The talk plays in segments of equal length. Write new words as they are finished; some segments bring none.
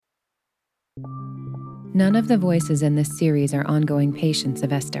None of the voices in this series are ongoing patients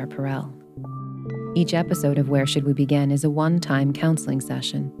of Esther Perel. Each episode of Where Should We Begin is a one-time counseling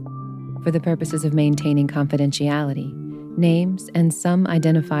session. For the purposes of maintaining confidentiality, names and some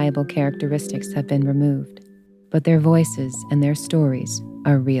identifiable characteristics have been removed, but their voices and their stories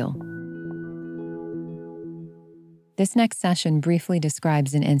are real. This next session briefly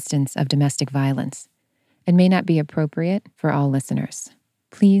describes an instance of domestic violence and may not be appropriate for all listeners.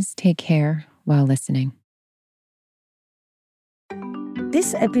 Please take care while listening.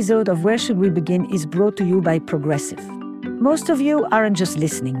 This episode of Where Should We Begin is brought to you by Progressive. Most of you aren't just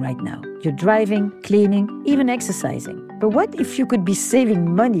listening right now. You're driving, cleaning, even exercising. But what if you could be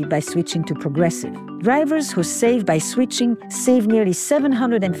saving money by switching to Progressive? Drivers who save by switching save nearly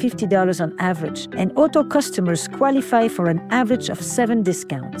 $750 on average, and auto customers qualify for an average of 7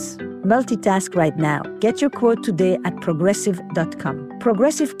 discounts. Multitask right now. Get your quote today at progressive.com.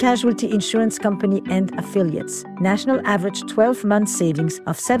 Progressive Casualty Insurance Company and Affiliates. National average 12-month savings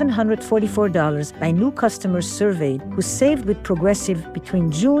of $744 by new customers surveyed who saved with Progressive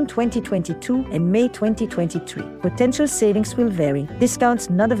between June 2022 and May 2023. Potential savings will vary. Discounts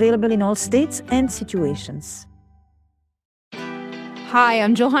not available in all states and situations. Hi,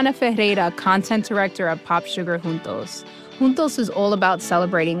 I'm Johanna Ferreira, Content Director at Pop Sugar Juntos. Juntos is all about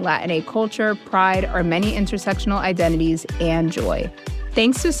celebrating Latina culture, pride, our many intersectional identities, and joy.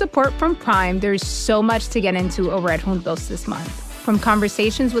 Thanks to support from Prime, there's so much to get into over at Juntos this month. From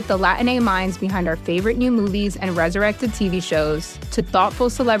conversations with the Latina minds behind our favorite new movies and resurrected TV shows, to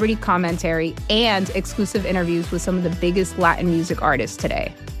thoughtful celebrity commentary and exclusive interviews with some of the biggest Latin music artists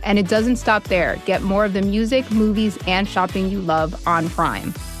today. And it doesn't stop there. Get more of the music, movies, and shopping you love on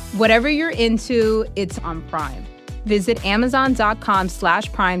Prime. Whatever you're into, it's on Prime. Visit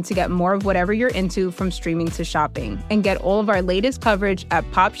Amazon.com/Prime to get more of whatever you're into, from streaming to shopping, and get all of our latest coverage at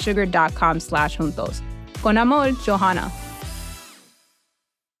popsugar.com/juntos. Con amor, Johanna.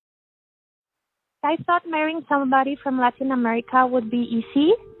 I thought marrying somebody from Latin America would be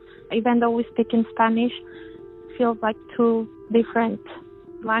easy, even though we speak in Spanish. Feels like two different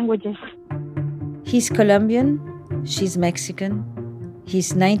languages. He's Colombian, she's Mexican.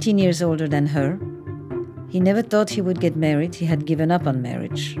 He's 19 years older than her. He never thought he would get married. He had given up on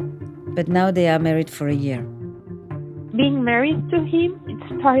marriage. But now they are married for a year. Being married to him,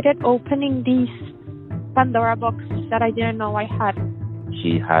 it started opening these Pandora boxes that I didn't know I had.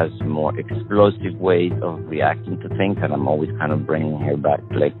 She has more explosive ways of reacting to things, and I'm always kind of bringing her back,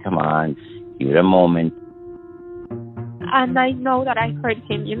 like, come on, give it a moment. And I know that I hurt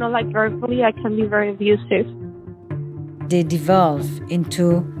him. Like verbally, I can be very abusive. They devolve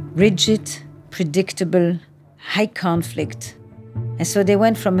into rigid, predictable, high conflict. And so they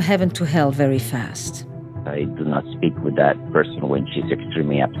went from heaven to hell very fast. I do not speak with that person when she's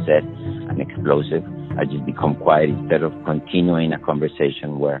extremely upset and explosive. I just become quiet instead of continuing a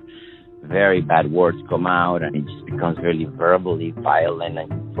conversation where very bad words come out and it just becomes really verbally violent.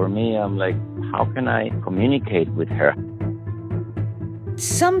 And for me, I'm like, how can I communicate with her?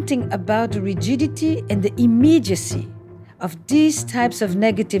 Something about the rigidity and the immediacy of these types of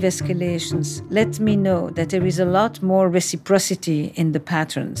negative escalations let me know that there is a lot more reciprocity in the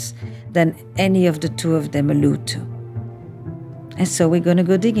patterns than any of the two of them allude to. And so we're going to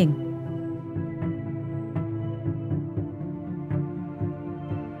go digging.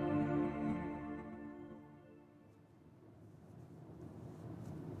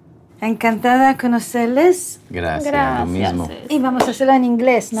 Encantada conocerles. Gracias, lo mismo. Y vamos a hacerlo en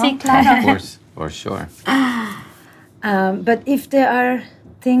inglés, ¿no? Sí, claro. Of course, for sure. But if there are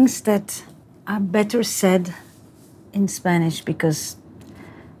things that are better said in Spanish because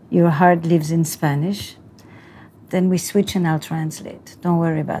your heart lives in Spanish, then we switch and I'll translate. Don't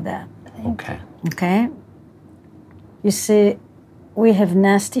worry about that. Okay. Okay? You say, we have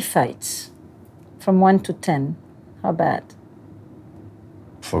nasty fights from 1 to 10. How bad?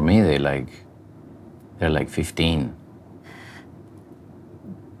 For me, they're like 15.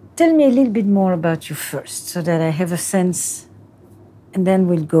 Tell me a little bit more about you first so that I have a sense, and then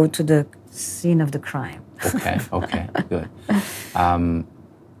we'll go to the scene of the crime. Okay, good. I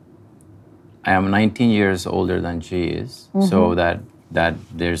am 19 years older than she is, so that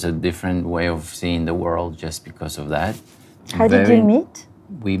there's a different way of seeing the world just because of that. How did you meet?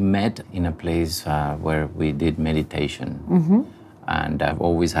 We met in a place where we did meditation. Mm-hmm. And I've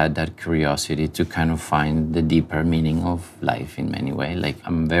always had that curiosity to kind of find the deeper meaning of life in many ways. Like,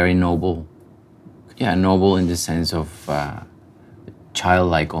 I'm very noble. Yeah, noble in the sense of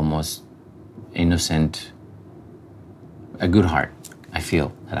childlike, almost innocent, a good heart. I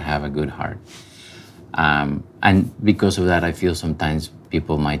feel that I have a good heart. And because of that, I feel sometimes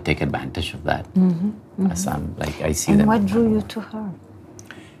people might take advantage of that. As I'm like, I see And them. what drew you to her?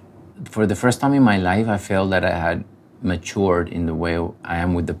 For the first time in my life, I felt that I had matured in the way I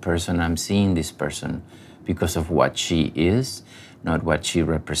am with the person. I'm seeing this person because of what she is, not what she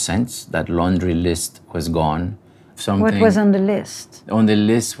represents. That laundry list was gone. What was on the list? On the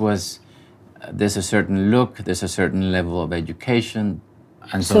list was there's a certain look, there's a certain level of education.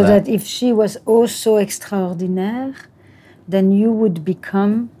 And So that if she was also extraordinaire, then you would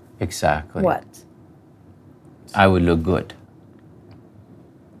become exactly what? I would look good.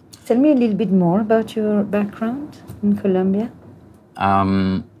 Tell me a little bit more about your background in Colombia.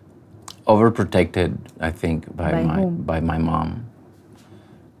 Overprotected, I think, By whom? by my mom.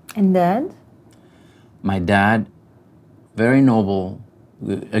 And Dad? My dad, very noble,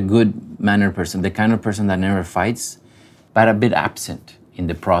 a good mannered person, the kind of person that never fights, but a bit absent in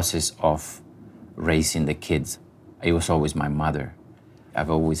the process of raising the kids. It was always my mother. I've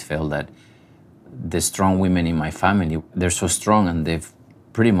always felt that the strong women in my family, they're so strong and they've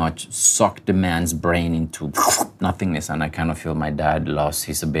pretty much sucked the man's brain into nothingness. And I kind of feel my dad lost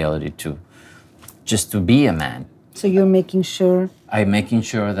his ability to just to be a man. So you're making sure I'm making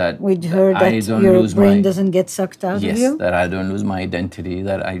sure that with her I that don't your lose brain my, doesn't get sucked out yes, of you? that I don't lose my identity,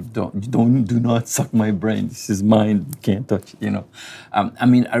 that I do not suck my brain. This is mine, you can't touch it, you know. I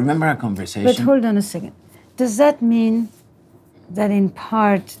mean, I remember a conversation. But hold on a second. Does that mean that in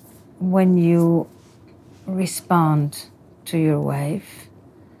part when you respond to your wife,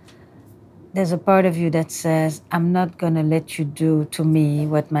 there's a part of you that says, I'm not going to let you do to me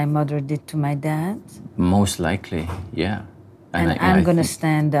what my mother did to my dad? Most likely, yeah. And I'm going to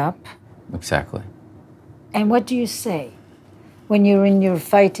stand up. Exactly. And what do you say when you're in your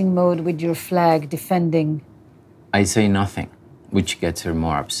fighting mode with your flag defending? I say nothing, which gets her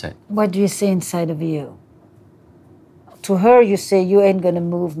more upset. What do you say inside of you? To her, you say, you ain't going to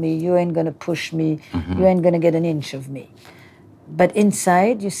move me, you ain't going to push me, you ain't going to get an inch of me. But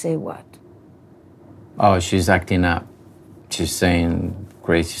inside, you say what? Oh, she's acting up. She's saying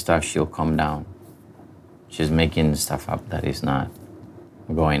crazy stuff, she'll come down. She's making stuff up that is not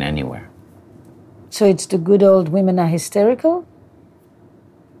going anywhere. So it's the good old women are hysterical?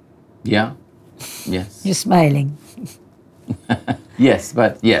 Yeah, yes. You're smiling. Yes,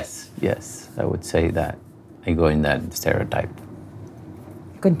 but yes, I would say that. I go in that stereotype.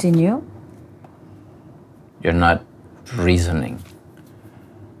 Continue. You're not reasoning.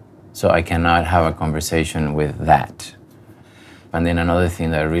 So I cannot have a conversation with that. And then another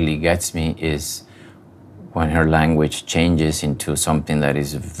thing that really gets me is when her language changes into something that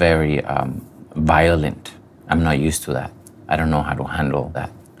is very violent. I'm not used to that. I don't know how to handle that.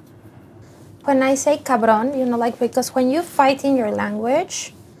 When I say cabron, you know, like, because when you fight in your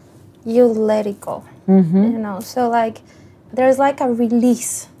language, you let it go, you know? So, like, there's like a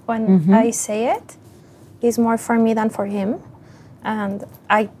release when I say it. It's more for me than for him. And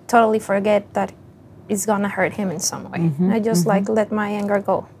I totally forget that it's gonna hurt him in some way. I just like let my anger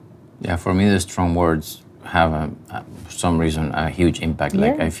go. Yeah, for me, the strong words have, for some reason, a huge impact.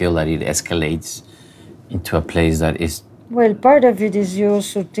 Like, I feel that it escalates into a place that is... Well, part of it is you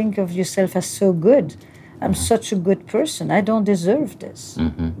also think of yourself as so good. I'm such a good person. I don't deserve this.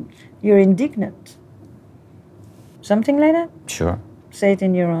 You're indignant. Something like that? Sure. Say it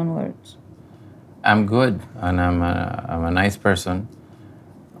in your own words. I'm good, and I'm a nice person.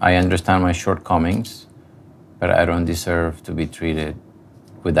 I understand my shortcomings, but I don't deserve to be treated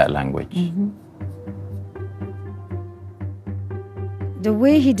with that language. The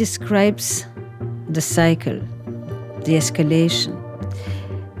way he describes the cycle, the escalation,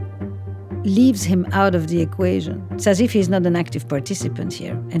 leaves him out of the equation. It's as if he's not an active participant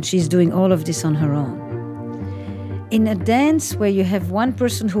here, and she's doing all of this on her own. In a dance where you have one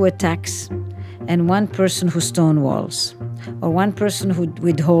person who attacks and one person who stonewalls, or one person who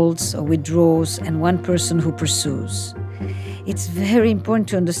withholds or withdraws and one person who pursues, it's very important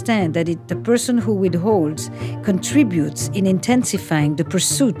to understand that the person who withholds contributes in intensifying the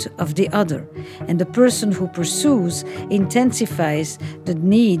pursuit of the other, and the person who pursues intensifies the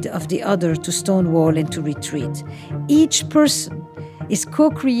need of the other to stonewall and to retreat. Each person is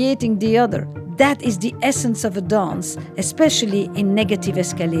co-creating the other. That is the essence of a dance, especially in negative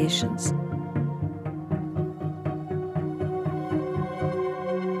escalations.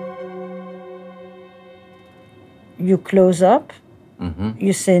 You close up,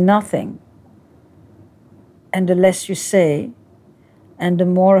 you say nothing. And the less you say, and the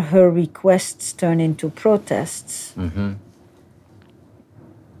more her requests turn into protests.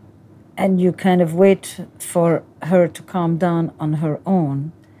 And you kind of wait for her to calm down on her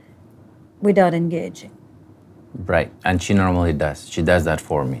own without engaging. Right, and she normally does. She does that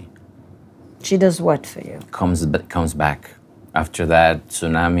for me. She does what for you? Comes back. After that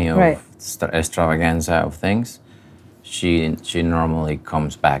tsunami of extravaganza of things, she normally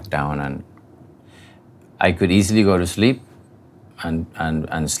comes back down, and I could easily go to sleep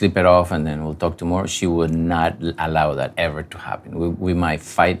and sleep it off, and then we'll talk tomorrow. She would not allow that ever to happen. We might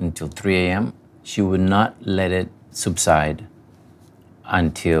fight until 3 a.m. She would not let it subside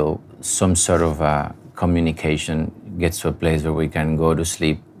until some sort of communication gets to a place where we can go to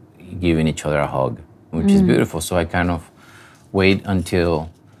sleep giving each other a hug, which is beautiful. So I kind of wait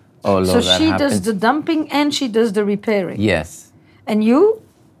until all of that happens. So she does the dumping and she does the repairing? Yes. And you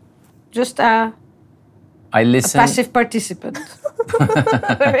just I listen. A passive participant?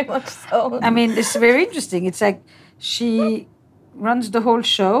 Very much so. I mean, it's very interesting. It's like she runs the whole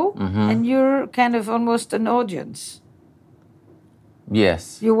show and you're kind of almost an audience.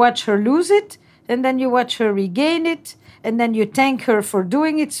 Yes. You watch her lose it, and then you watch her regain it, and then you thank her for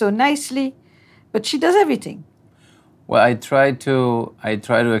doing it so nicely. But she does everything. Well, I try to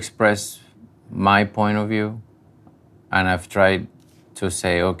express my point of view, and I've tried to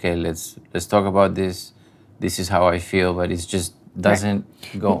say, okay, let's talk about this. This is how I feel, but it just doesn't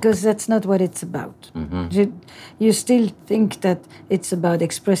go. Because that's not what it's about. You still think that it's about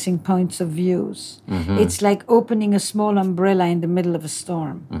expressing points of views. It's like opening a small umbrella in the middle of a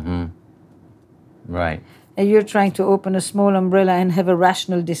storm. Right. And you're trying to open a small umbrella and have a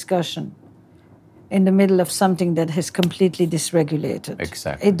rational discussion in the middle of something that has completely dysregulated.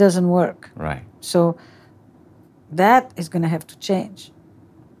 Exactly. It doesn't work. Right. So that is going to have to change.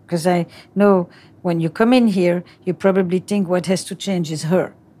 Because I know when you come in here, you probably think what has to change is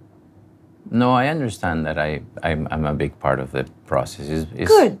her. No, I understand that I'm a big part of the process.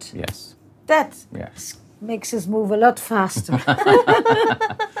 Good. Yes. That Yes. makes us move a lot faster.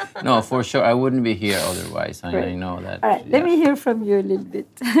 No, for sure. I wouldn't be here otherwise. I know that. All right, let me hear from you a little bit.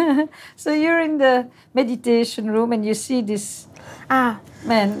 So you're in the meditation room and you see this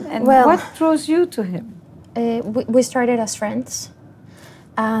man. And what draws you to him? We started as friends.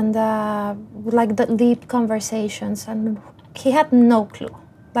 And like the deep conversations, and he had no clue.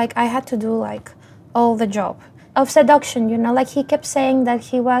 Like I had to do like all the job of seduction, you know. Like he kept saying that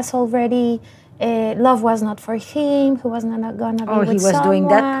he was already, love was not for him. He was not gonna be with someone. Oh, he was doing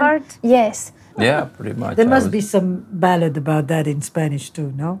that part? Yes. Yeah, pretty much. There must be some ballad about that in Spanish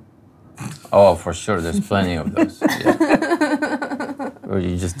too, no? Oh, for sure. There's plenty of those. Yeah. Where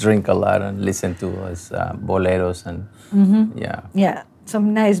you just drink a lot and listen to us boleros and Yeah,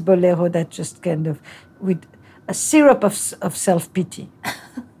 some nice bolero that just kind of with a syrup of self-pity.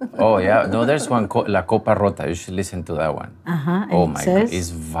 Oh, yeah. No, there's one, La Copa Rota. You should listen to that one. Oh, my God. It's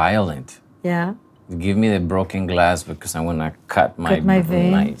violent. Yeah. Give me the broken glass because I'm going to cut my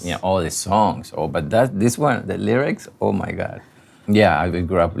veins. all the songs. Oh, but this one, the lyrics, oh, my God. Yeah, I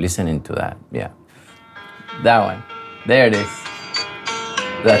grew up listening to that. Yeah. That one. There it is.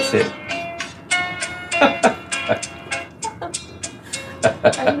 That's it.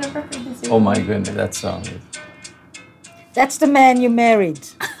 I've never heard this. Oh, my goodness, that song is... That's the man you married.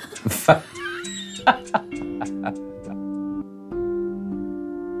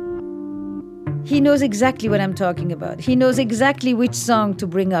 He knows exactly what I'm talking about. He knows exactly which song to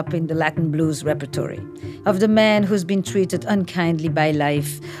bring up in the Latin blues repertory. Of the man who's been treated unkindly by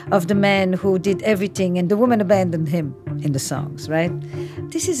life, of the man who did everything and the woman abandoned him in the songs, right?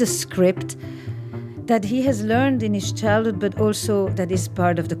 This is a script that he has learned in his childhood, but also that is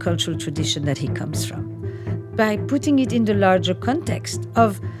part of the cultural tradition that he comes from. By putting it in the larger context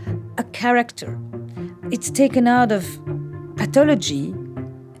of a character, it's taken out of pathology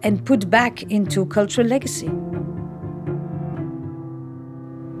and put back into cultural legacy.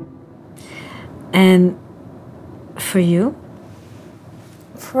 And for you?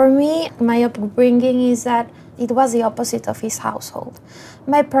 For me, my upbringing is that it was the opposite of his household.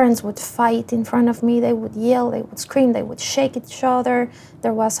 My parents would fight in front of me. They would yell, they would scream, they would shake each other.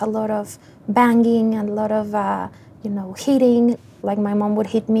 There was a lot of banging and a lot of, hitting. Like my mom would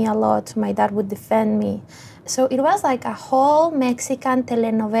hit me a lot. My dad would defend me. So it was like a whole Mexican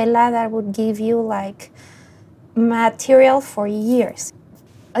telenovela that would give you like material for years.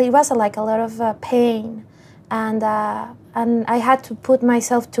 It was like a lot of pain, and I had to put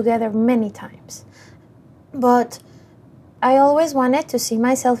myself together many times. But I always wanted to see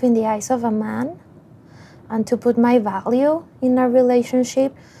myself in the eyes of a man and to put my value in a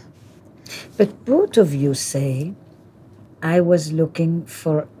relationship. But both of you say, I was looking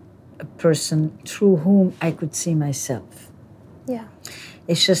for a person through whom I could see myself. Yeah.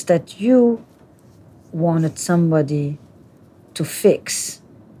 It's just that you wanted somebody to fix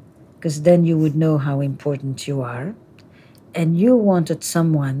because then you would know how important you are. And you wanted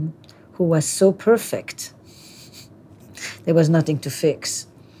someone who was so perfect. There was nothing to fix.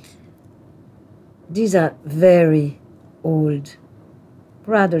 These are very old,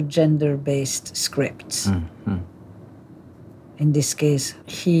 rather gender-based scripts. Mm-hmm. In this case,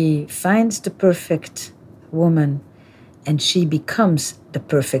 he finds the perfect woman and she becomes the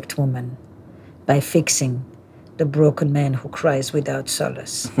perfect woman by fixing the broken man who cries without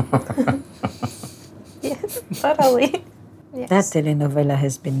solace. Yes, totally. Yes. That telenovela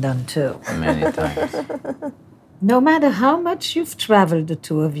has been done too. Many times. No matter how much you've traveled, the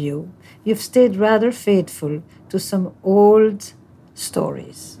two of you, you've stayed rather faithful to some old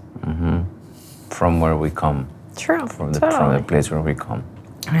stories. Mm-hmm. From where we come. True. From the place where we come.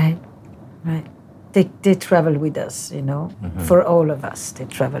 Right, right. They travel with us, you know. Mm-hmm. For all of us, they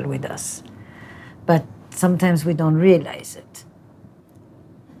travel with us. But sometimes we don't realize it.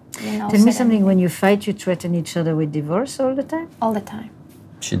 You know, Tell me something, when you fight, you threaten each other with divorce all the time? all the time.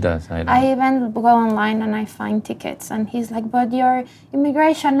 She does, I don't. I even go online and I find tickets, and he's like, "But your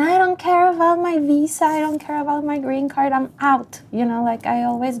immigration, I don't care about my visa, I don't care about my green card, I'm out." You know, like I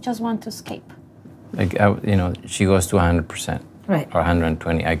always just want to escape. Like, she goes to 100%. Right. Or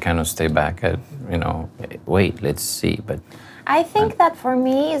 120. I cannot stay back at, wait, let's see. But I think that for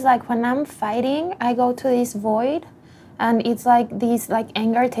me is like when I'm fighting, I go to this void, and it's like this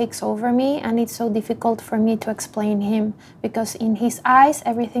anger takes over me, and it's so difficult for me to explain him because in his eyes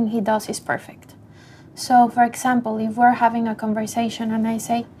everything he does is perfect. So for example, if we're having a conversation and I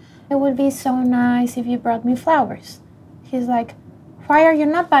say, "It would be so nice if you brought me flowers," he's like, "Why are you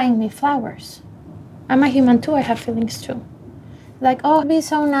not buying me flowers? I'm a human too, I have feelings too." Like, "Oh, it'd be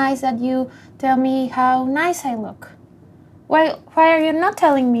so nice that you tell me how nice I look." Why are you not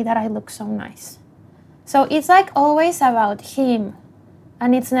telling me that I look so nice? So it's like always about him,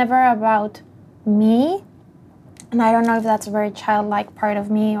 and it's never about me. And I don't know if that's a very childlike part of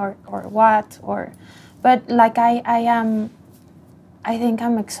me or what, but like I think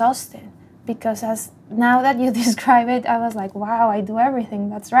I'm exhausted because now that you describe it, I was like, wow, I do everything.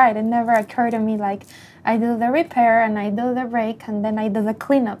 That's right. It never occurred to me like I do the repair and I do the break and then I do the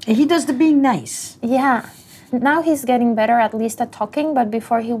cleanup. And he does the being nice. Yeah. Now he's getting better at least at talking, but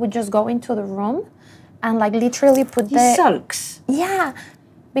before he would just go into the room and like literally put He sulks. Yeah,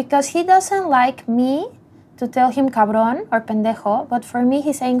 because he doesn't like me to tell him cabrón or pendejo, but for me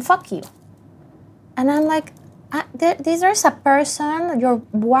he's saying fuck you. And I'm like, there's a person, your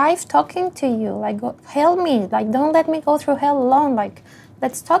wife talking to you, like help me, like don't let me go through hell alone, like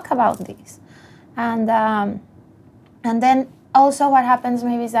let's talk about this. And then also what happens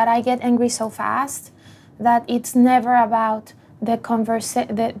maybe is that I get angry so fast that it's never about the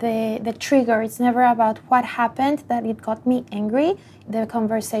trigger. It's never about what happened that it got me angry. The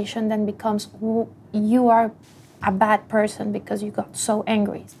conversation then becomes, you are a bad person because you got so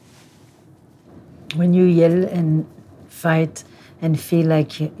angry. When you yell and fight and feel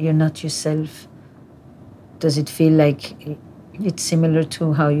like you're not yourself, does it feel like it's similar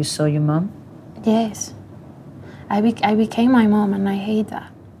to how you saw your mom? Yes. I became my mom and I hate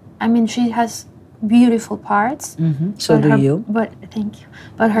that. I mean, she has beautiful parts. Mm-hmm. So do you. But thank you.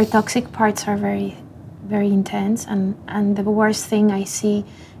 But her toxic parts are very, very intense. And the worst thing I see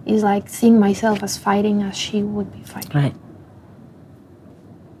is like seeing myself as fighting as she would be fighting. Right.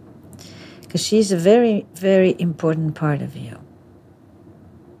 Because she's a very, very important part of you.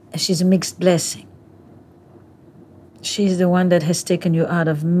 She's a mixed blessing. She's the one that has taken you out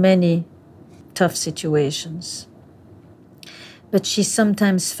of many tough situations. But she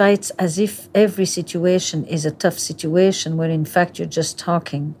sometimes fights as if every situation is a tough situation, where in fact you're just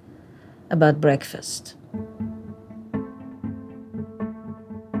talking about breakfast.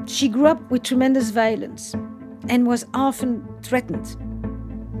 She grew up with tremendous violence and was often threatened.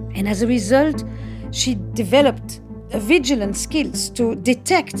 And as a result, she developed vigilant skills to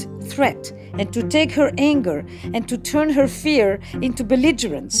detect threat and to take her anger and to turn her fear into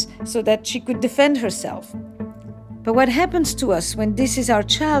belligerence so that she could defend herself. But what happens to us when this is our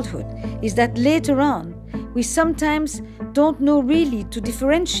childhood is that later on, we sometimes don't know really to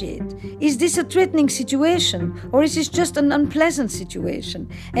differentiate. Is this a threatening situation or is this just an unpleasant situation?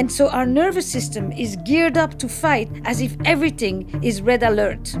 And so our nervous system is geared up to fight as if everything is red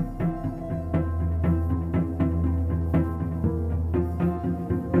alert.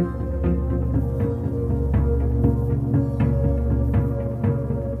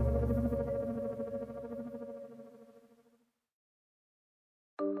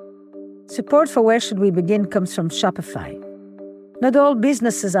 Support for Where Should We Begin comes from Shopify. Not all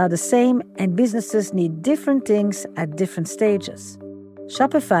businesses are the same, and businesses need different things at different stages.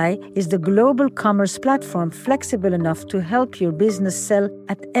 Shopify is the global commerce platform flexible enough to help your business sell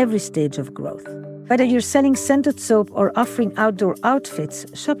at every stage of growth. Whether you're selling scented soap or offering outdoor outfits,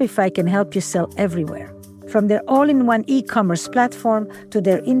 Shopify can help you sell everywhere. From their all-in-one e-commerce platform to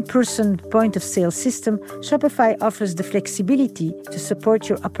their in-person point-of-sale system, Shopify offers the flexibility to support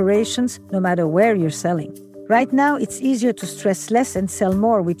your operations no matter where you're selling. Right now, it's easier to stress less and sell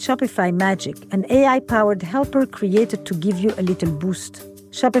more with Shopify Magic, an AI-powered helper created to give you a little boost.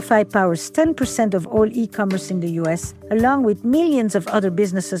 Shopify powers 10% of all e-commerce in the US, along with millions of other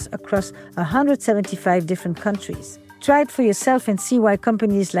businesses across 175 different countries. Try it for yourself and see why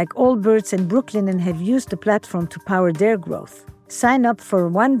companies like Allbirds and Brooklinen have used the platform to power their growth. Sign up for a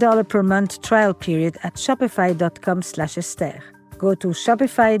 $1 per month trial period at shopify.com/Esther. Go to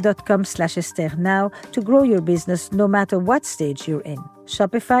shopify.com/Esther now to grow your business no matter what stage you're in.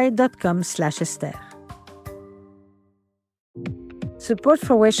 Shopify.com/Esther. Support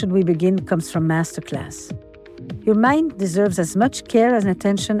for Where Should We Begin comes from Masterclass. Your mind deserves as much care and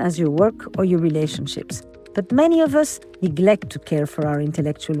attention as your work or your relationships. But many of us neglect to care for our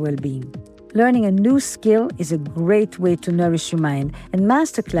intellectual well-being. Learning a new skill is a great way to nourish your mind, and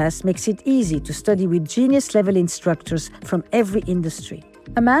Masterclass makes it easy to study with genius-level instructors from every industry.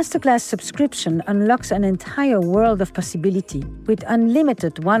 A Masterclass subscription unlocks an entire world of possibility with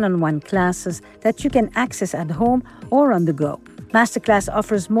unlimited one-on-one classes that you can access at home or on the go. Masterclass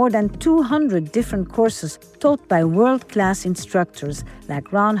offers more than 200 different courses taught by world-class instructors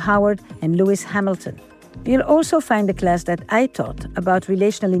like Ron Howard and Lewis Hamilton. You'll also find a class that I taught about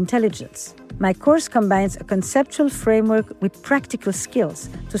relational intelligence. My course combines a conceptual framework with practical skills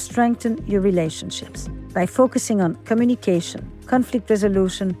to strengthen your relationships by focusing on communication, conflict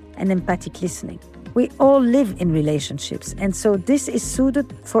resolution, and empathic listening. We all live in relationships, and so this is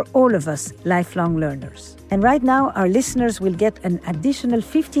suited for all of us lifelong learners. And right now, our listeners will get an additional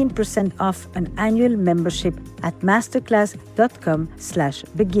 15% off an annual membership at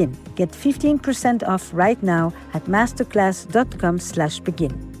masterclass.com/begin. Get 15% off right now at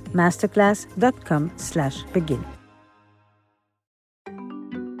masterclass.com/begin. masterclass.com/begin.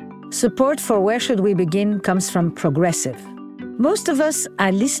 Support for Where Should We Begin comes from Progressive. Most of us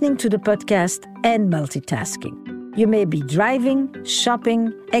are listening to the podcast and multitasking. You may be driving,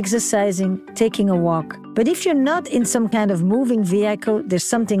 shopping, exercising, taking a walk. But if you're not in some kind of moving vehicle, there's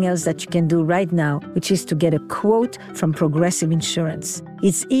something else that you can do right now, which is to get a quote from Progressive Insurance.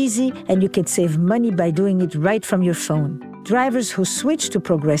 It's easy and you can save money by doing it right from your phone. Drivers who switch to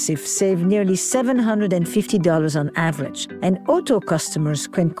Progressive save nearly $750 on average, and auto customers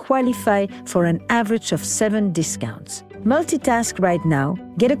can qualify for an average of 7 discounts. Multitask right now.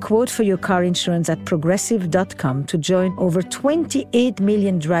 Get a quote for your car insurance at progressive.com to join over 28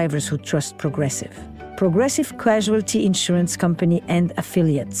 million drivers who trust Progressive. Progressive Casualty Insurance Company and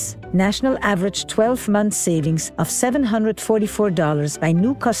Affiliates. National average 12-month savings of $744 by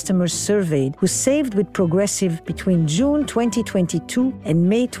new customers surveyed who saved with Progressive between June 2022 and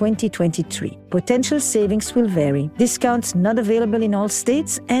May 2023. Potential savings will vary. Discounts not available in all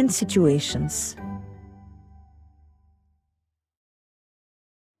states and situations.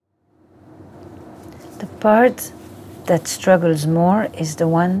 The part that struggles more is the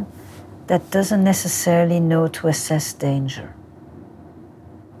one that doesn't necessarily know to assess danger.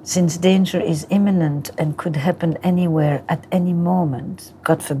 Since danger is imminent and could happen anywhere at any moment,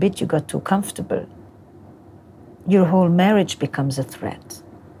 God forbid you got too comfortable, your whole marriage becomes a threat.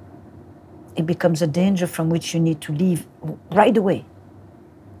 It becomes a danger from which you need to leave right away.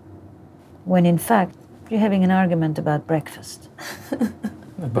 When in fact, you're having an argument about breakfast.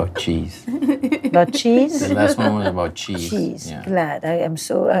 About cheese. About cheese? The last one was about cheese. Cheese. Yeah. Glad. I am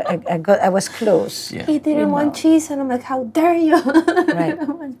so. I was close. Yeah. He didn't want cheese, and I'm like, how dare you? Right. I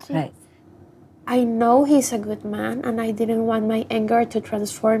don't want cheese. Right. I know he's a good man, and I didn't want my anger to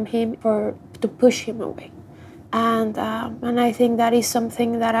transform him or to push him away. And I think that is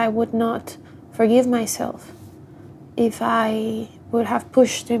something that I would not forgive myself if I would have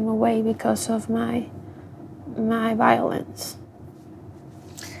pushed him away because of my violence.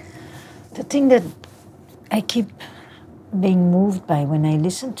 The thing that I keep being moved by when I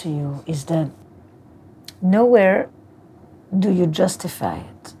listen to you is that nowhere do you justify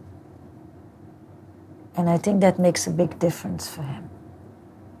it. And I think that makes a big difference for him.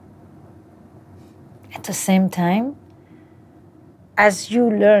 At the same time, as you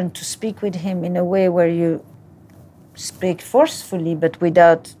learn to speak with him in a way where you speak forcefully but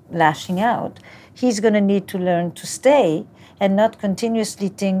without lashing out, he's going to need to learn to stay and not continuously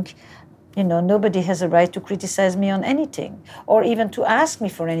think, nobody has a right to criticize me on anything, or even to ask me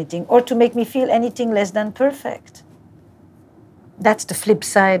for anything, or to make me feel anything less than perfect. That's the flip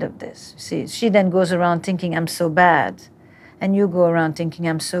side of this. See, she then goes around thinking, I'm so bad. And you go around thinking,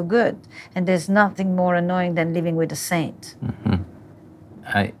 I'm so good. And there's nothing more annoying than living with a saint.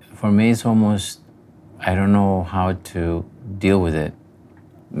 For me, it's almost, I don't know how to deal with it.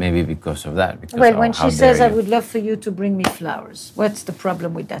 Maybe because of that. Because, well, when she says, I would love for you to bring me flowers, what's the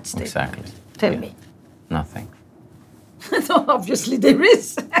problem with that statement? Exactly. Tell me. Nothing. No, obviously there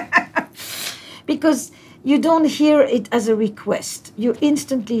is. Because you don't hear it as a request. You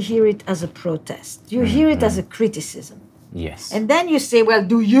instantly hear it as a protest. You hear it as a criticism. Yes. And then you say, well,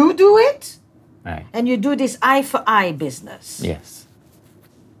 do you do it? Right. And you do this eye for eye business. Yes.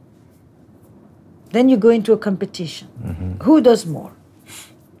 Then you go into a competition. Who does more?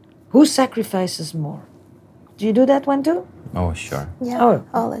 Who sacrifices more? Do you do that one too? Oh, sure. Yeah,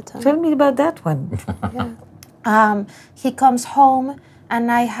 all the time. Tell me about that one. He comes home and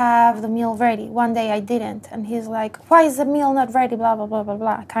I have the meal ready. One day I didn't. And he's like, why is the meal not ready? Blah, blah, blah, blah,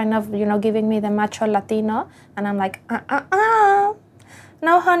 blah. Kind of, giving me the macho Latino. And I'm like,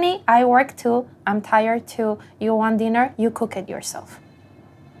 No, honey, I work too. I'm tired too. You want dinner? You cook it yourself.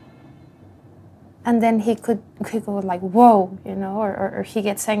 And then he could go like, whoa, or he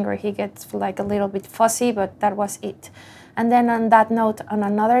gets angry. He gets like a little bit fussy, but that was it. And then on that note, on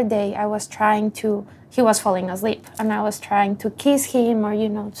another day, he was falling asleep, and I was trying to kiss him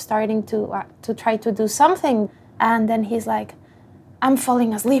or, starting to try to do something. And then he's like, I'm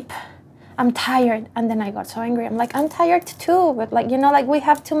falling asleep. I'm tired. And then I got so angry. I'm like, I'm tired too. But we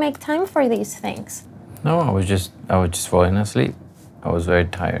have to make time for these things. No, I was just falling asleep. I was very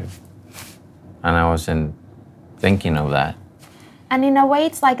tired. And I wasn't thinking of that. And in a way,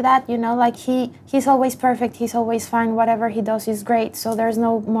 it's like that, he's always perfect, he's always fine, whatever he does is great. So there's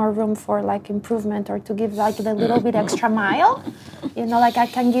no more room for improvement or to give the little bit extra mile. I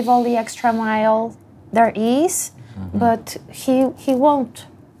can give all the extra mile there is, but he won't.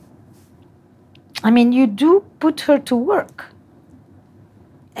 I mean, you do put her to work.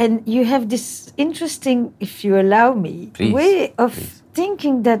 And you have this interesting, if you allow me, way of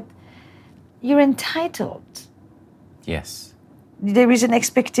thinking that you're entitled. Yes. There is an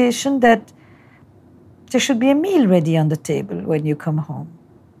expectation that there should be a meal ready on the table when you come home.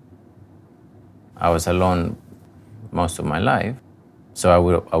 I was alone most of my life, so I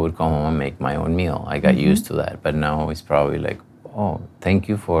would come home and make my own meal. I got used to that, but now it's probably like, oh, thank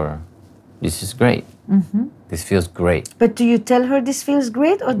you this is great. This feels great. But do you tell her this feels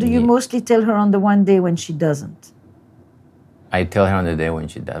great, or do you mostly tell her on the one day when she doesn't? I tell her on the day when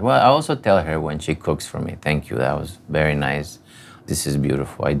she does. Well, I also tell her when she cooks for me. Thank you, that was very nice. This is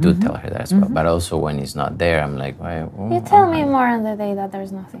beautiful. I do tell her that as well. But also when he's not there, I'm like, you tell me more on the day that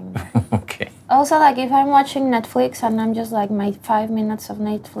there's nothing there. Okay. Also, if I'm watching Netflix and I'm just my 5 minutes of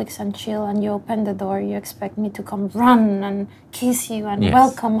Netflix and chill, and you open the door, you expect me to come run and kiss you and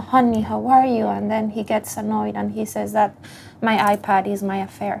welcome, honey, how are you? And then he gets annoyed and he says that my iPad is my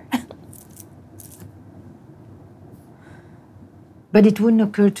affair. But it wouldn't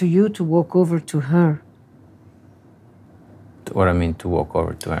occur to you to walk over to her. What I mean, to walk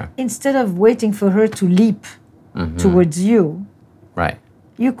over to her. Instead of waiting for her to leap towards you, right?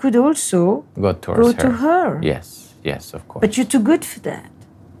 You could also go to her. Yes, of course. But you're too good for that.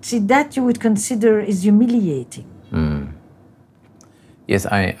 See, that you would consider is humiliating. Yes,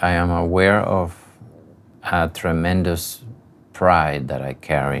 I am aware of a tremendous pride that I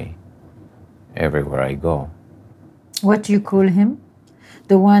carry everywhere I go. What do you call him?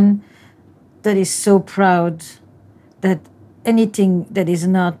 The one that is so proud that anything that is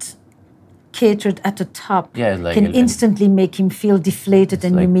not catered at the top can instantly make him feel deflated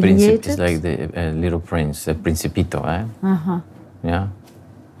and humiliated. It's like the little prince, the Principito, eh? Yeah.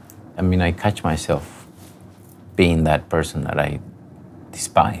 I mean, I catch myself being that person that I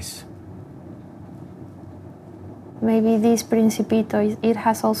despise. Maybe this Principito, it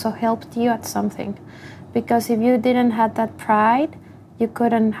has also helped you at something. Because if you didn't have that pride, you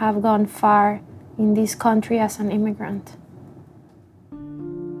couldn't have gone far in this country as an immigrant.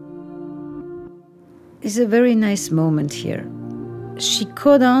 It's a very nice moment here. She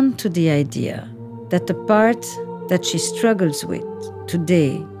caught on to the idea that the part that she struggles with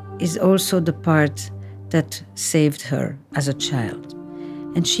today is also the part that saved her as a child.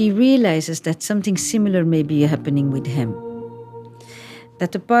 And she realizes that something similar may be happening with him.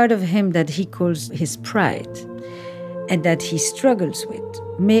 That the part of him that he calls his pride and that he struggles with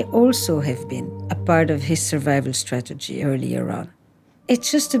may also have been a part of his survival strategy earlier on. It's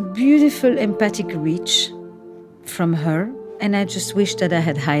just a beautiful empathic reach from her, and I just wish that I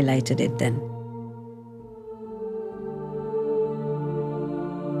had highlighted it then.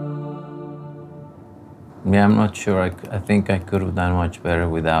 Yeah, I'm not sure. I think I could have done much better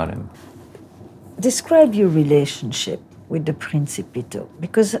without him. Describe your relationship with the Principito,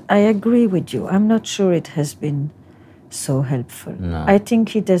 because I agree with you. I'm not sure it has been so helpful. No. I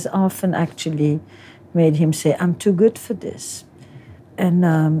think it has often actually made him say, I'm too good for this.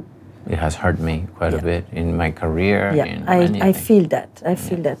 And It has hurt me quite a Yeah. bit in my career. yeah, in I anything. feel that. I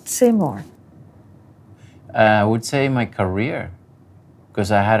feel that. Say more. I would say my career,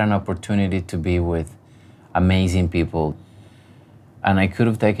 because I had an opportunity to be with amazing people, and I could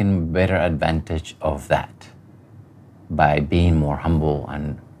have taken better advantage of that by being more humble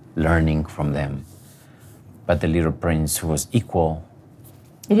and learning from them. But the Little Prince was equal.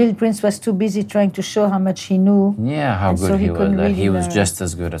 The Little Prince was too busy trying to show how much he knew. Yeah, how And good so he he was. couldn't That he really was learn. just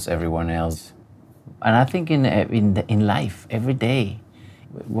as good as everyone else. And I think in life, every day,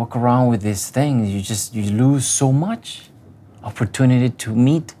 walk around with these things, you lose so much opportunity to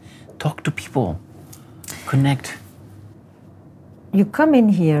meet, talk to people, connect. You come in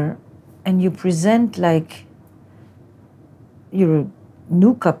here and you present like you're a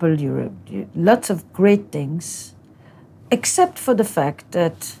new couple, lots of great things, except for the fact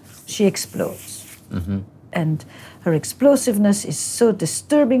that she explodes. And her explosiveness is so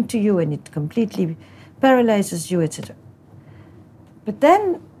disturbing to you and it completely paralyzes you, etc. But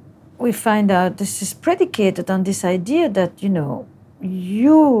then we find out this is predicated on this idea that,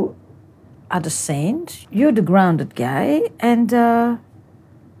 you are the saint, you're the grounded guy, and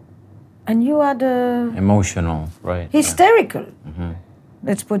you are the Emotional, right? hysterical.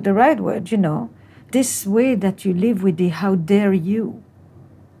 Let's put the right word, This way that you live with the how dare you.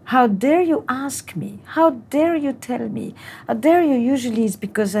 How dare you ask me? How dare you tell me? How dare you usually is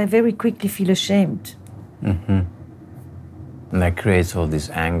because I very quickly feel ashamed. And that creates all this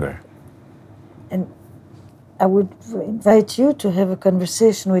anger. And I would invite you to have a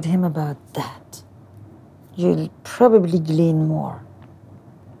conversation with him about that. You'll probably glean more.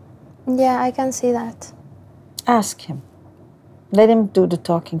 Yeah, I can see that. Ask him. Let him do the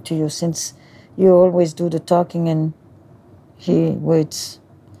talking to you, since you always do the talking and he waits.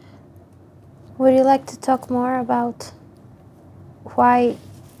 Would you like to talk more about why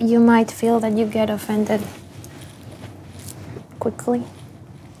you might feel that you get offended quickly?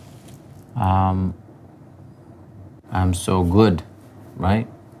 I'm so good, right?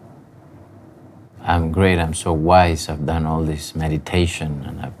 I'm great, I'm so wise, I've done all this meditation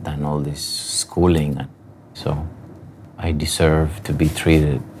and I've done all this schooling. And so I deserve to be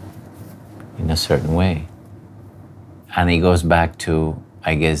treated in a certain way. And it goes back to,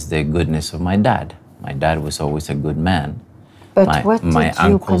 I guess, the goodness of my dad. My dad was always a good man. But what my did you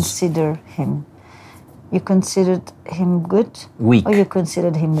uncles- consider him? You considered him good? Weak. Or you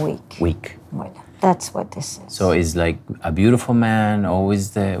considered him weak? Weak. Well, that's what this is. So it's like a beautiful man,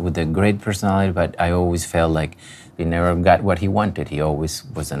 always with a great personality, but I always felt like he never got what he wanted. He always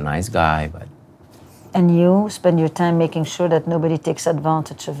was a nice guy, but And you spend your time making sure that nobody takes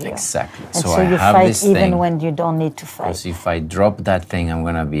advantage of you. exactly. And So so I you have fight this even thing, when you don't need to fight. because if I drop that thing, I'm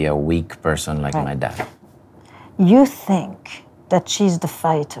gonna be a weak person like Right. my dad. You think that she's the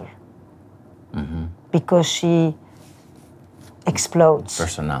fighter because she explodes.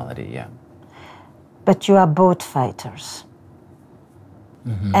 Personality, yeah. But you are both fighters.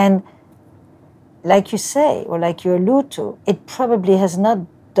 And like you say, or like you allude to, it probably has not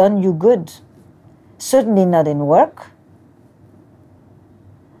done you good. Certainly not in work.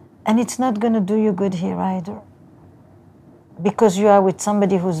 And it's not going to do you good here either. Because you are with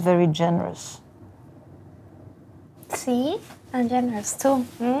somebody who's very generous. See? I'm generous too.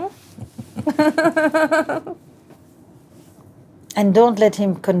 And don't let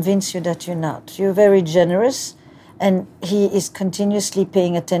him convince you that you're not. You're very generous, and he is continuously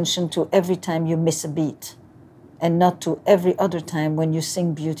paying attention to every time you miss a beat, and not to every other time when you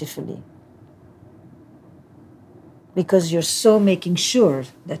sing beautifully. Because you're so making sure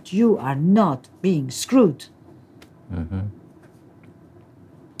that you are not being screwed.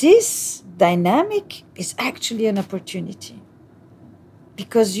 This dynamic is actually an opportunity.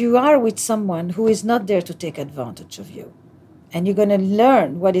 Because you are with someone who is not there to take advantage of you. And you're going to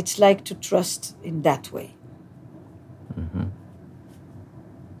learn what it's like to trust in that way.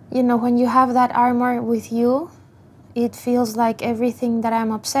 You know, when you have that armor with you, it feels like everything that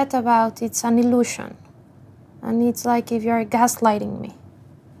I'm upset about, it's an illusion. And it's like if you're gaslighting me.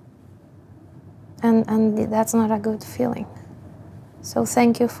 And that's not a good feeling. So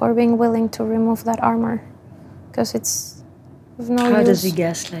thank you for being willing to remove that armor. Because it's of no use. How does he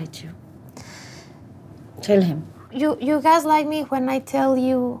gaslight you? Tell him. You gaslight me when I tell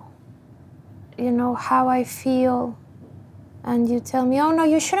you, you know, how I feel. And you tell me, oh no,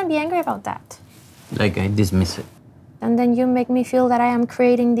 you shouldn't be angry about that. Like I dismiss it. And then you make me feel that I am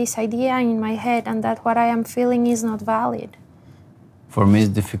creating this idea in my head and that what I am feeling is not valid. For me, it's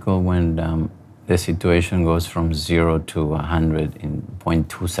difficult when the situation goes from 0 to 100 in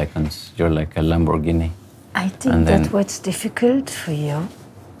 0.2 seconds. You're like a Lamborghini. I think that what's difficult for you,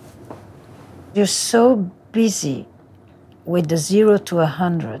 you're so busy with the 0 to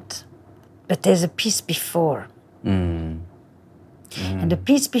 100, but there's a piece before. And the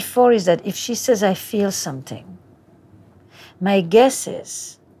piece before is that if she says, I feel something, my guess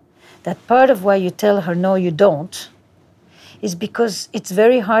is that part of why you tell her, no, you don't, is because it's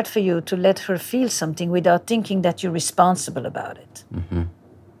very hard for you to let her feel something without thinking that you're responsible about it. Mm-hmm.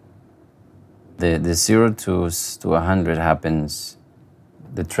 The 0 to 100 happens,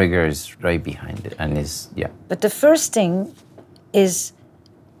 the trigger is right behind it, and But the first thing is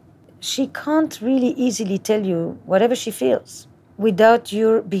she can't really easily tell you whatever she feels without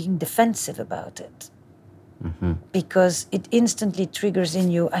you being defensive about it. Because it instantly triggers in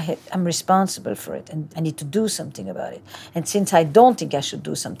you, I'm responsible for it and I need to do something about it. And since I don't think I should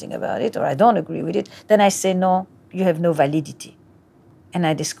do something about it or I don't agree with it, then I say, no, you have no validity. And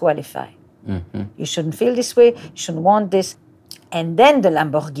I disqualify. You shouldn't feel this way, you shouldn't want this. And then the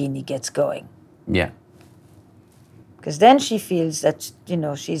Lamborghini gets going. Yeah. Because then she feels that,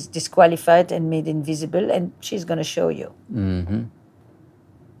 she's disqualified and made invisible and she's going to show you.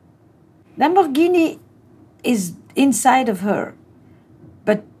 Lamborghini is inside of her,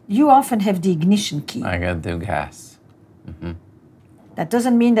 but you often have the ignition key. I got the gas. That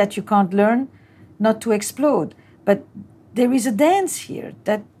doesn't mean that you can't learn not to explode, but there is a dance here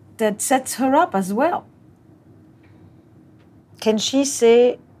that sets her up as well. Can she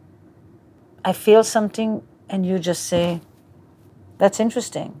say, I feel something, and you just say, that's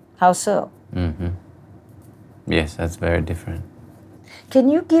interesting. How so? Yes, that's very different. Can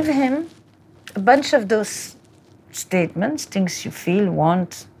you give him a bunch of those statements, things you feel,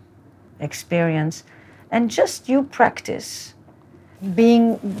 want, experience, and just you practice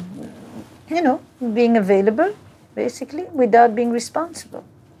being available, basically, without being responsible,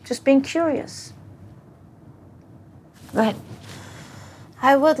 just being curious. Go ahead.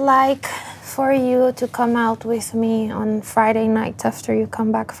 I would like for you to come out with me on Friday night after you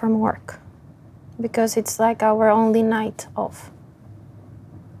come back from work, because it's like our only night off.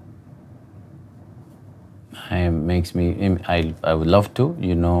 It makes me, I would love to.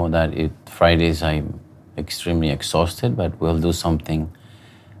 You know that Fridays I'm extremely exhausted, but we'll do something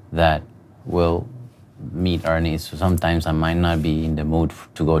that will meet our needs. So sometimes I might not be in the mood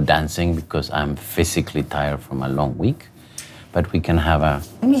to go dancing because I'm physically tired from a long week, but we can have a...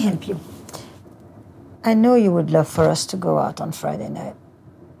 Let me help you. I know you would love for us to go out on Friday night.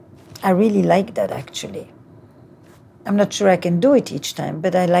 I really like that, actually. I'm not sure I can do it each time,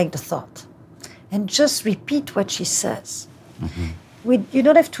 but I like the thought. And just repeat what she says. You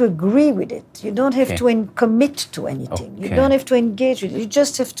don't have to agree with it. You don't have to commit to anything. You don't have to engage with it. You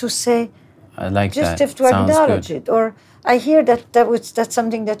just have to say, I like just that. have to Sounds acknowledge good. it. Or I hear that's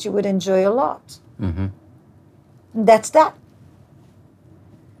something that you would enjoy a lot. That's that.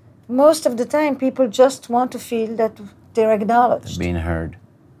 Most of the time, people just want to feel that they're acknowledged. Being heard,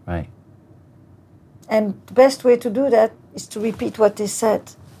 right. And the best way to do that is to repeat what they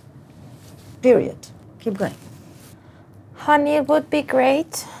said. Period. Keep going. Honey, it would be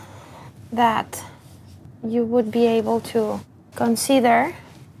great that you would be able to consider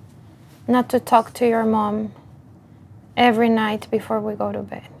not to talk to your mom every night before we go to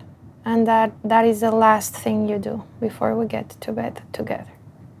bed. And that is the last thing you do before we get to bed together.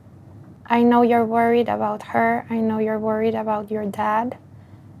 I know you're worried about her. I know you're worried about your dad.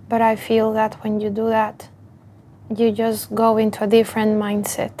 But I feel that when you do that, you just go into a different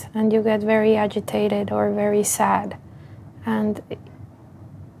mindset and you get very agitated or very sad. And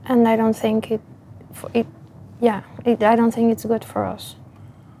I don't think I don't think it's good for us.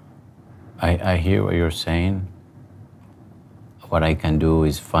 I hear what you're saying. What I can do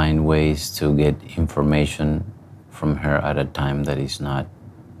is find ways to get information from her at a time that is not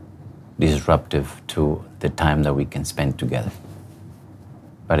disruptive to the time that we can spend together.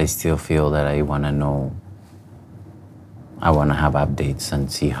 But I still feel that I want to know, I want to have updates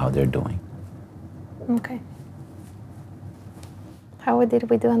and see how they're doing. Okay. How did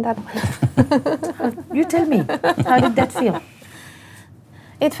we do on that one? You tell me. How did that feel?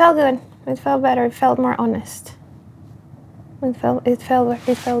 It felt good. It felt better. It felt more honest. It felt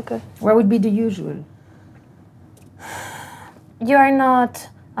good. What would be the usual? You are not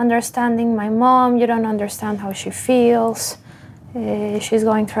understanding my mom. You don't understand how she feels. She's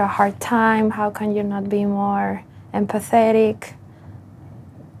going through a hard time. How can you not be more empathetic?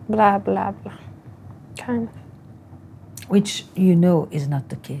 Blah, blah, blah. Okay. Which you know is not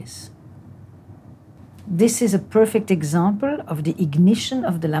the case. This is a perfect example of the ignition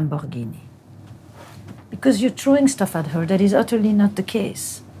of the Lamborghini. Because you're throwing stuff at her that is utterly not the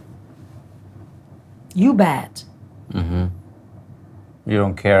case. You bad. Mm-hmm. You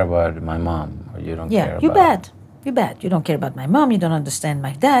don't care about my mom, or you don't care about... Yeah, you bad. You bad. You don't care about my mom, you don't understand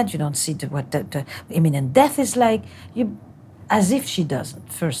my dad, you don't see what the imminent death is like. As if she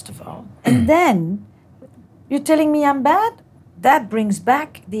doesn't, first of all. And then, you're telling me I'm bad? That brings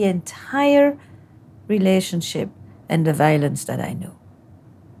back the entire relationship and the violence that I know.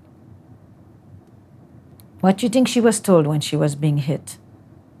 What do you think she was told when she was being hit?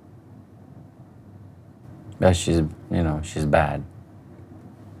 That she's bad.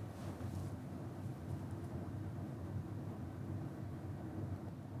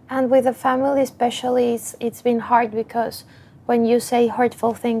 And with the family especially, it's been hard because when you say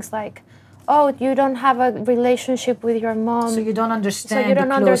hurtful things like, oh, you don't have a relationship with your mom. So you don't understand the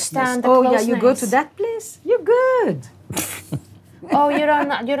closeness. Yeah, you go to that place? You're good. Oh, you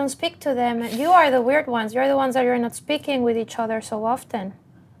don't speak to them. You are the weird ones. You're the ones that you're not speaking with each other so often.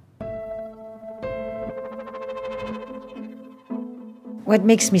 What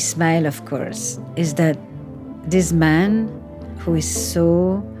makes me smile, of course, is that this man who is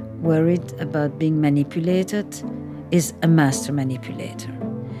so worried about being manipulated is a master manipulator.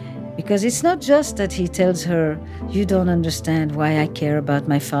 Because it's not just that he tells her, you don't understand why I care about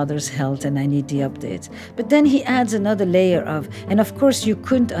my father's health and I need the updates. But then he adds another layer of, and of course you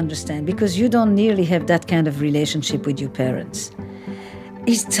couldn't understand because you don't nearly have that kind of relationship with your parents.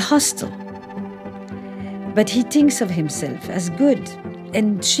 It's hostile. But he thinks of himself as good.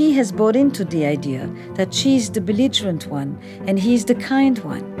 And she has bought into the idea that she's the belligerent one and he's the kind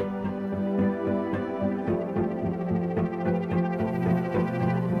one.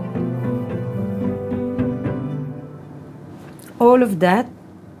 All of that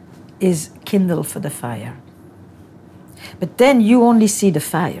is kindle for the fire. But then you only see the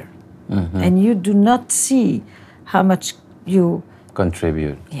fire. Mm-hmm. And you do not see how much you...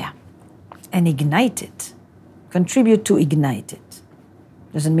 contribute. Yeah. And ignite it. Contribute to ignite it.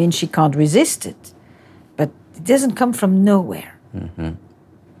 Doesn't mean she can't resist it. But it doesn't come from nowhere. Mm-hmm.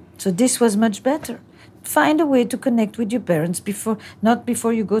 So this was much better. Find a way to connect with your parents not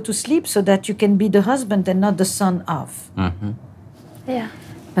before you go to sleep so that you can be the husband and not the son of. Mm-hmm. Yeah.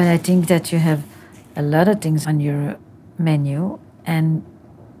 But I think that you have a lot of things on your menu, and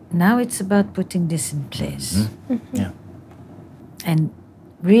now it's about putting this in place. Mm-hmm. Mm-hmm. Yeah. And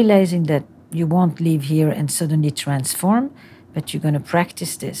realizing that you won't leave here and suddenly transform, but you're going to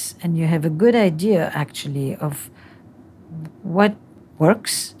practice this, and you have a good idea, actually, of what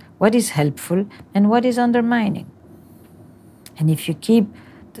works, what is helpful, and what is undermining. And if you keep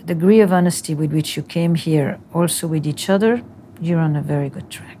the degree of honesty with which you came here also with each other, you're on a very good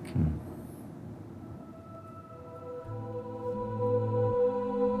track. Mm.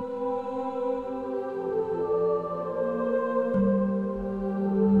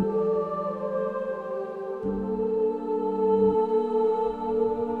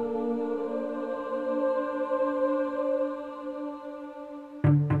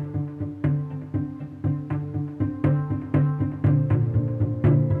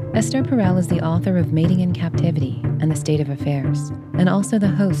 Esther Perel is the author of Mating in Captivity and the State of Affairs, and also the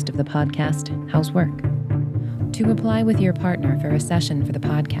host of the podcast Housework. To apply with your partner for a session for the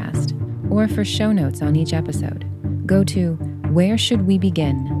podcast, or for show notes on each episode, go to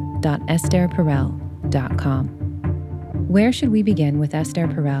whereshouldwebegin.estherperel.com. Where Should We Begin with Esther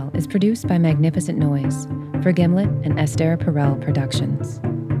Perel is produced by Magnificent Noise for Gimlet and Esther Perel Productions.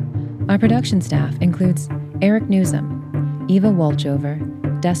 Our production staff includes Eric Newsom, Eva Walchover,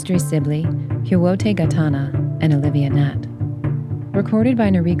 Destry Sibley, Hiwote Gatana, and Olivia Nat. Recorded by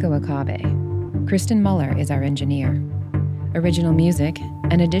Noriko Akabe. Kristen Muller is our engineer. Original music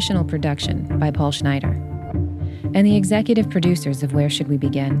and additional production by Paul Schneider. And the executive producers of Where Should We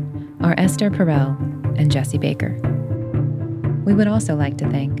Begin are Esther Perel and Jesse Baker. We would also like to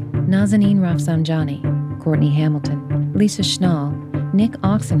thank Nazanin Rafsanjani, Courtney Hamilton, Lisa Schnall, Nick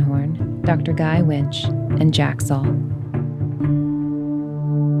Oxenhorn, Dr. Guy Winch, and Jack Saul.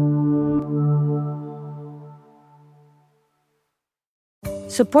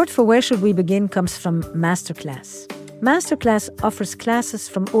 Support for Where Should We Begin comes from Masterclass. Masterclass offers classes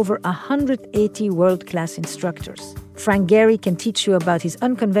from over 180 world-class instructors, Frank Gehry can teach you about his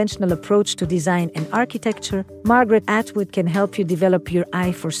unconventional approach to design and architecture. Margaret Atwood can help you develop your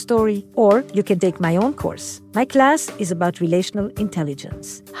eye for story. Or you can take my own course. My class is about relational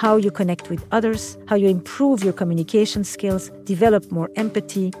intelligence, how you connect with others, how you improve your communication skills, develop more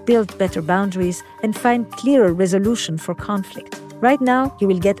empathy, build better boundaries, and find clearer resolution for conflict. Right now, you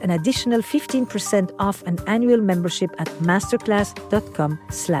will get an additional 15% off an annual membership at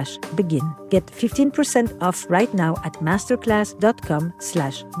masterclass.com/begin. Get 15% off right now at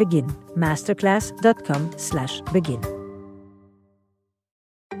masterclass.com/begin. masterclass.com/begin.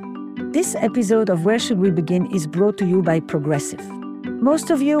 This episode of Where Should We Begin is brought to you by Progressive.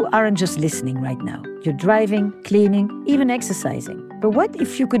 Most of you aren't just listening right now. You're driving, cleaning, even exercising. But what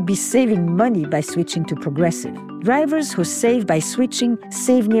if you could be saving money by switching to Progressive? Drivers who save by switching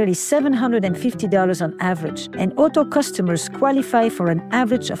save nearly $750 on average, and auto customers qualify for an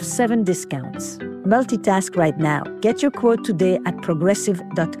average of 7 discounts. Multitask right now. Get your quote today at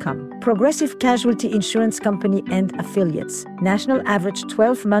progressive.com. Progressive Casualty Insurance Company and Affiliates. National average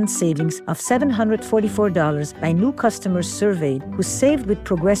 12-month savings of $744 by new customers surveyed who saved with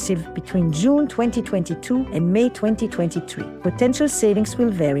Progressive between June 2022 and May 2023. Potential savings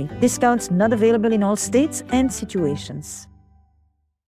will vary. Discounts not available in all states and situations.